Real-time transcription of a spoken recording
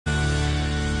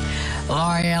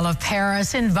L'Oreal of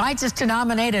Paris invites us to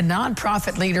nominate a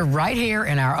nonprofit leader right here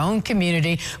in our own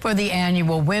community for the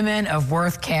annual Women of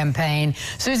Worth campaign.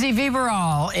 Susie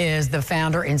Viberal is the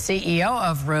founder and CEO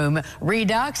of Room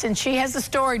Redux, and she has a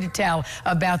story to tell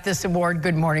about this award.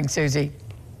 Good morning, Susie.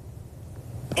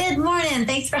 Good morning.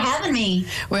 Thanks for having me.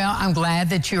 Well, I'm glad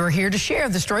that you are here to share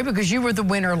the story because you were the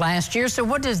winner last year. So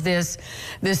what does this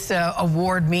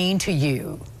award mean to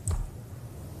you?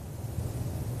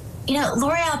 You know,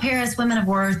 L'Oreal Paris Women of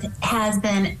Worth has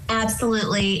been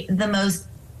absolutely the most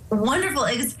wonderful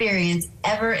experience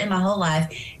ever in my whole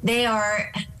life. They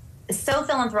are so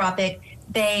philanthropic.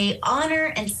 They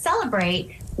honor and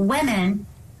celebrate women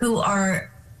who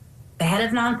are the head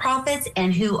of nonprofits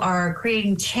and who are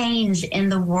creating change in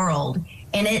the world.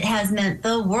 And it has meant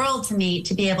the world to me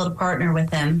to be able to partner with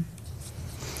them.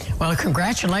 Well,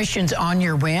 congratulations on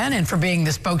your win and for being the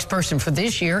spokesperson for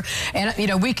this year. And, you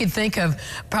know, we could think of,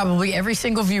 probably every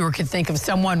single viewer could think of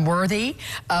someone worthy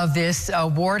of this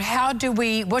award.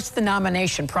 What's the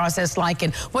nomination process like,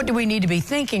 and what do we need to be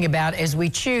thinking about as we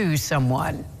choose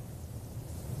someone?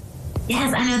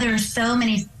 Yes, I know there are so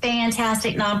many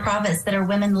fantastic nonprofits that are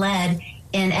women-led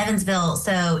in Evansville.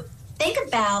 So think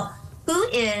about who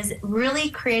is really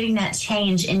creating that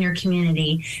change in your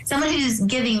community, someone who's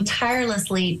giving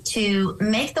tirelessly to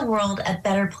make the world a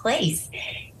better place.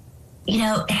 You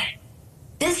know,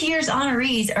 this year's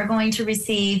honorees are going to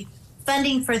receive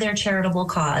funding for their charitable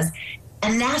cause,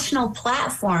 a national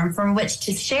platform from which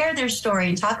to share their story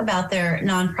and talk about their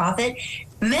nonprofit,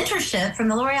 mentorship from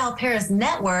the L'Oreal Paris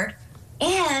Network,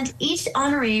 and each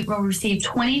honoree will receive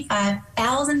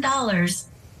 $25,000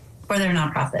 for their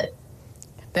nonprofit.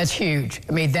 That's huge.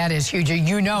 I mean, that is huge.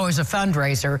 You know, as a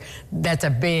fundraiser, that's a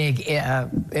big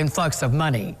influx of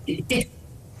money. It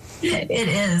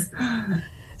is.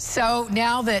 So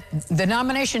now that the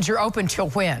nominations are open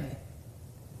till when?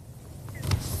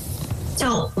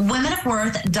 So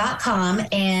womenofworth.com,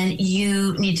 and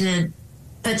you need to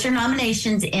put your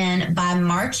nominations in by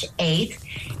March 8th.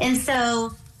 And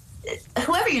so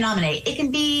whoever you nominate, it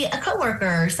can be a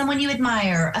coworker, someone you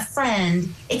admire, a friend,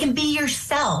 it can be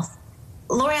yourself.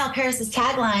 L'Oreal Paris's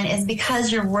tagline is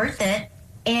because you're worth it,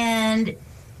 and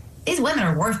these women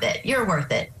are worth it. You're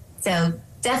worth it. So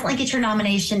definitely get your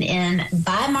nomination in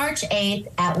by March 8th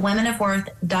at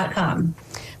womenofworth.com.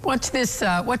 What's this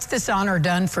honor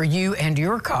done for you and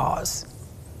your cause?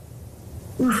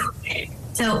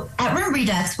 So at Room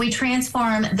Redux, we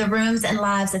transform the rooms and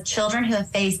lives of children who have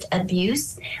faced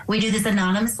abuse. We do this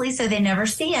anonymously so they never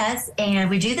see us, and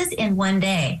we do this in one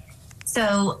day.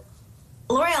 So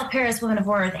L'Oreal Paris Women of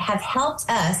Worth have helped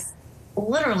us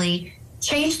literally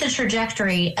change the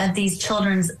trajectory of these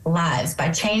children's lives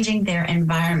by changing their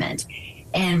environment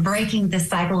and breaking the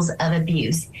cycles of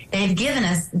abuse. They've given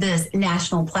us this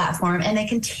national platform, and they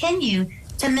continue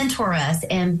to mentor us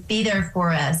and be there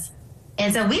for us.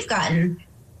 And so we've gotten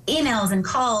emails and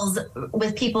calls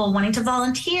with people wanting to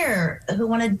volunteer, who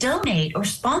want to donate or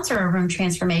sponsor a room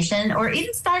transformation or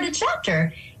even start a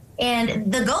chapter.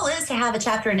 And the goal is to have a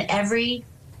chapter in every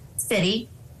city,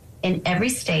 in every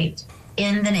state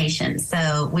in the nation.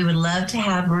 So we would love to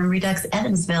have Room Redux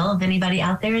Evansville. If anybody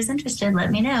out there is interested, let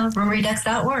me know.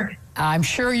 roomredux.org. I'm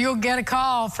sure you'll get a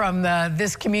call from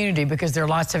this community because there are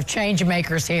lots of change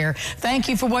makers here. Thank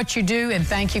you for what you do, and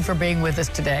thank you for being with us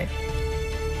today.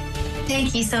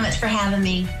 Thank you so much for having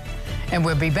me. And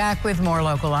we'll be back with more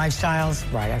Local Lifestyles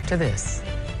right after this.